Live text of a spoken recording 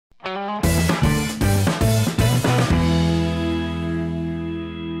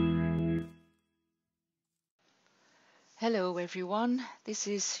Hello everyone, this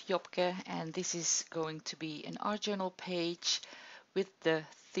is Jopke and this is going to be an art journal page with the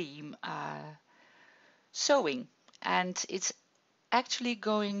theme sewing, and it's actually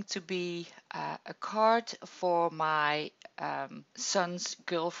going to be a card for my son's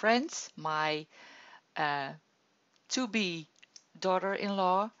girlfriend, my uh, to-be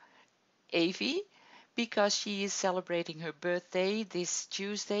daughter-in-law Evy, because she is celebrating her birthday this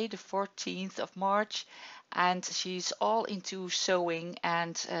Tuesday, the 14th of March, and she's all into sewing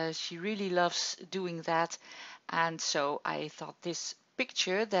and she really loves doing that. And so I thought this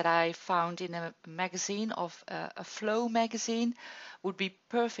picture that I found in a magazine of a Flow magazine would be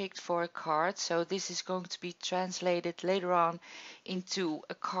perfect for a card. So this is going to be translated later on into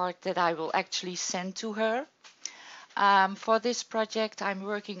a card that I will actually send to her. For this project, I'm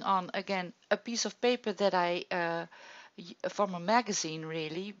working on, again, a piece of paper that from a magazine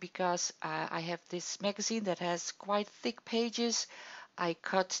really, because I have this magazine that has quite thick pages. I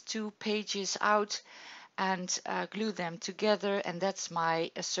cut 2 pages out and glue them together, and that's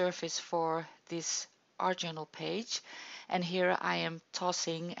my surface for this art journal page. And here I am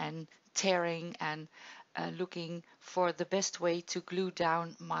tossing and tearing and looking for the best way to glue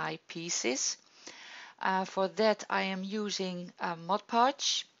down my pieces. For that I am using a Mod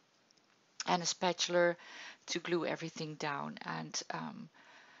Podge and a spatula to glue everything down. And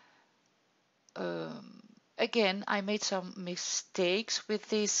again, I made some mistakes with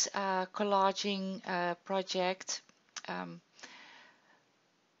this collaging project. Um,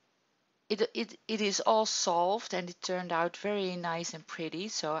 it is all solved and it turned out very nice and pretty,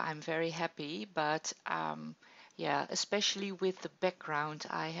 so I'm very happy. But yeah, especially with the background,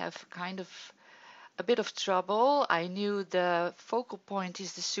 I have kind of a bit of trouble. I knew the focal point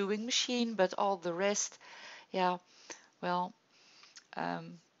is the sewing machine, but all the rest, yeah, well,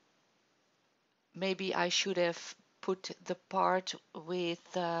 um, maybe I should have put the part with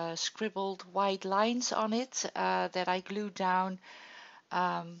scribbled white lines on it that I glued down.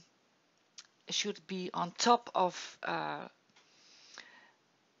 Um, should be on top of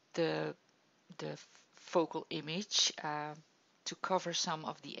the the focal image to cover some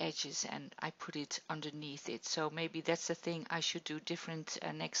of the edges, and I put it underneath it. So maybe that's the thing I should do different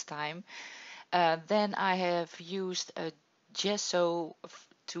next time. Then I have used a gesso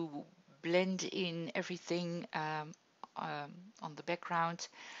to blend in everything on the background.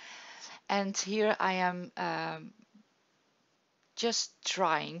 And here I am just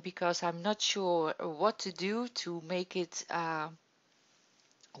trying, because I'm not sure what to do to make it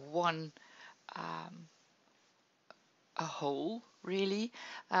one a whole, really.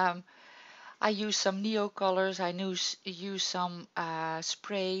 Um, I use some neo colors. I use some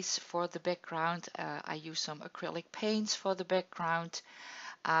sprays for the background. I use some acrylic paints for the background.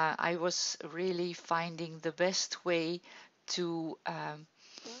 I was really finding the best way to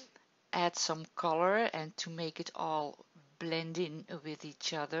add some color and to make it all blend in with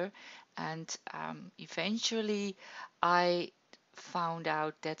each other. And eventually I found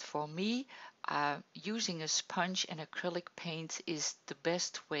out that for me, using a sponge and acrylic paint is the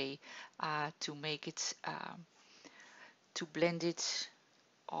best way to make it, to blend it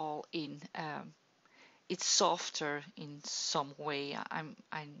all in. It's softer in some way. I'm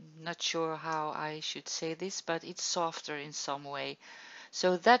not sure how I should say this, but it's softer in some way.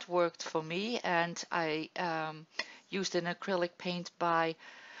 So that worked for me, and I used an acrylic paint by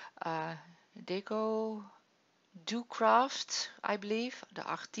uh, Deco Do Craft, I believe, the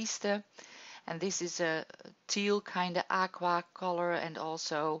Artiste. And this is a teal kind of aqua color, and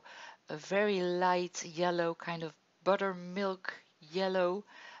also a very light yellow, kind of buttermilk yellow,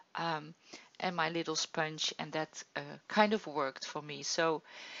 um, and my little sponge, and that kind of worked for me. So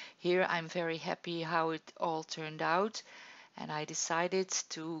here I'm very happy how it all turned out, and I decided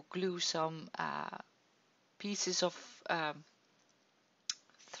to glue some pieces of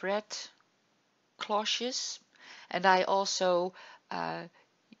thread cloches, and I also uh,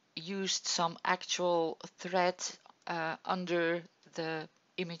 used some actual thread under the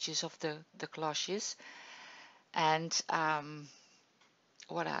images of the cloches. And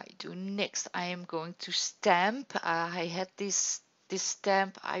what I do next, I am going to stamp. I had this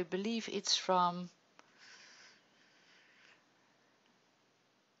stamp, I believe it's from,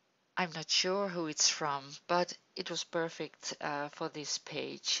 I'm not sure who it's from, but it was perfect for this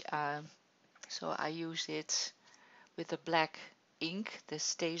page. So I use it with the black ink, the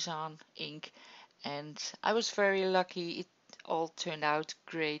StazOn ink, and I was very lucky. It all turned out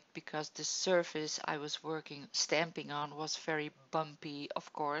great because the surface I was stamping on was very bumpy,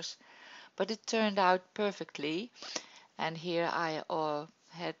 of course, but it turned out perfectly. And here I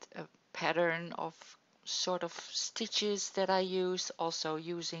had a pattern of sort of stitches that I used, also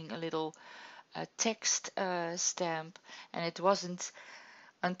using a little text stamp. And it wasn't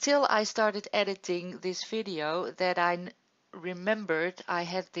until I started editing this video that I remembered I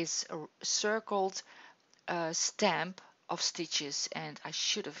had this circled stamp of stitches, and I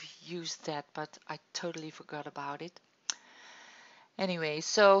should have used that, but I totally forgot about it. Anyway,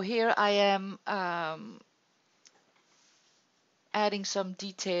 so here I am adding some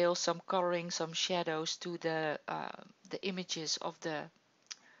detail, some coloring, some shadows to the images of the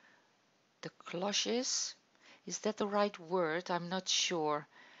cloches. Is that the right word? I'm not sure.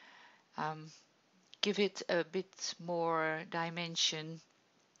 Give it a bit more dimension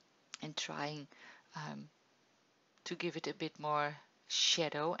and trying to give it a bit more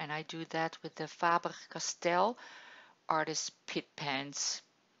shadow, and I do that with the Faber-Castell Artist Pit Pens.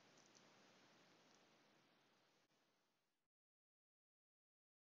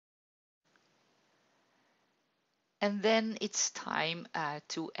 And then it's time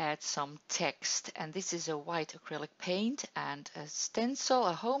to add some text, and this is a white acrylic paint and a stencil,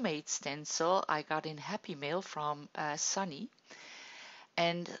 a homemade stencil I got in Happy Mail from Sunny.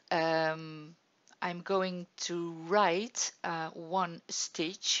 And I'm going to write one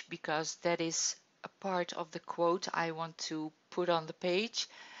stitch because that is a part of the quote I want to put on the page.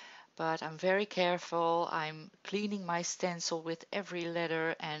 But I'm very careful. I'm cleaning my stencil with every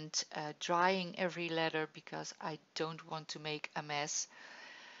letter and drying every letter because I don't want to make a mess.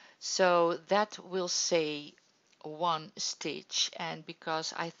 So that will say one stitch, and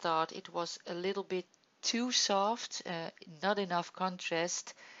because I thought it was a little bit too soft, not enough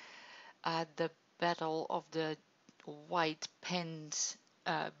contrast, the battle of the white pens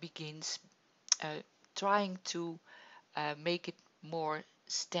begins, trying to make it more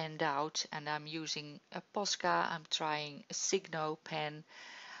stand out, and I'm using a Posca. I'm trying a Signo pen,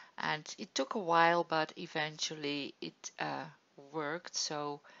 and it took a while, but eventually it worked.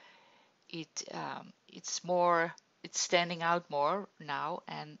 So it's standing out more now.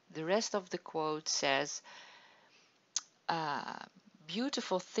 And the rest of the quote says, uh,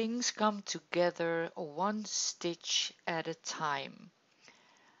 "Beautiful things come together one stitch at a time."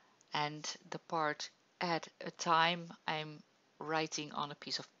 And the part "at a time" I'm writing on a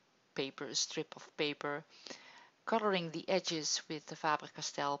piece of paper, a strip of paper, coloring the edges with the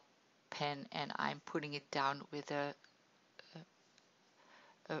Faber-Castell pen, and I'm putting it down with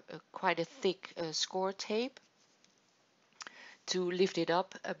quite a thick score tape to lift it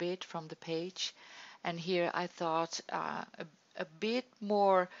up a bit from the page. And here I thought a bit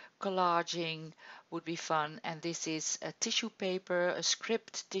more collaging would be fun, and this is a tissue paper, a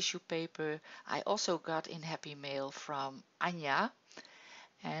script tissue paper I also got in Happy Mail from Anja.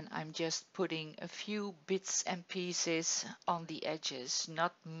 And I'm just putting a few bits and pieces on the edges,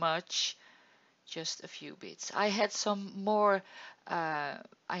 not much, just a few bits. I had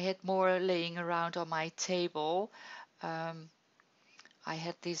more laying around on my table. I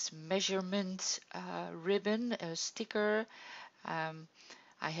had this measurement ribbon, a sticker.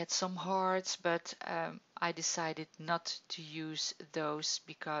 I had some hearts, but I decided not to use those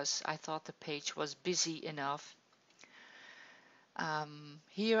because I thought the page was busy enough.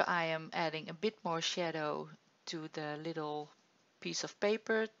 Here I am adding a bit more shadow to the little piece of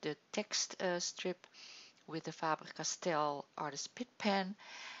paper, the text strip with the Faber-Castell Artist Pit Pen.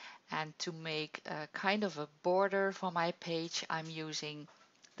 And to make a kind of a border for my page, I'm using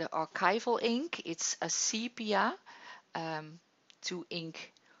the archival ink. It's a sepia to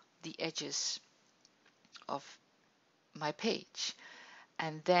ink the edges of my page.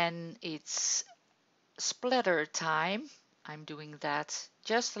 And then it's splatter time. I'm doing that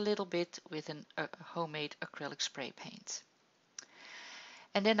just a little bit with a homemade acrylic spray paint.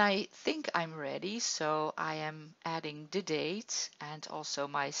 And then I think I'm ready, so I am adding the date and also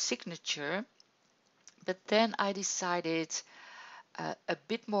my signature. But then I decided a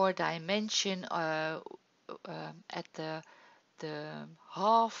bit more dimension at the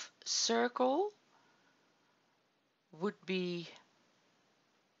half circle would be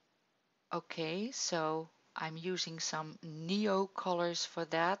okay. So I'm using some neo colors for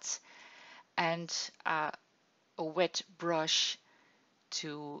that, and a wet brush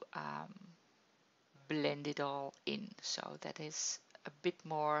to blend it all in. So that is a bit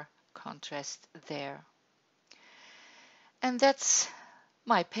more contrast there. And that's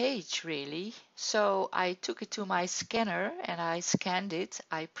my page really. So I took it to my scanner and I scanned it.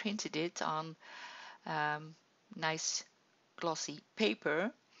 I printed it on nice glossy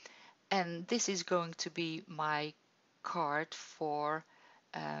paper, and this is going to be my card for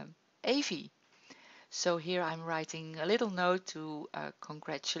Evy. So here I'm writing a little note to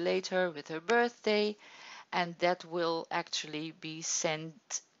congratulate her with her birthday, and that will actually be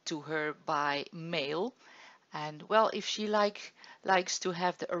sent to her by mail. And well, if she likes to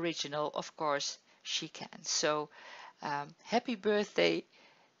have the original, of course she can. So happy birthday,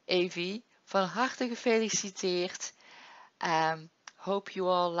 Evie. Van harte gefeliciteerd. Hope you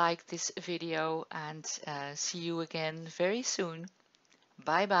all like this video and see you again very soon.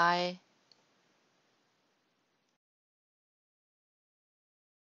 Bye bye.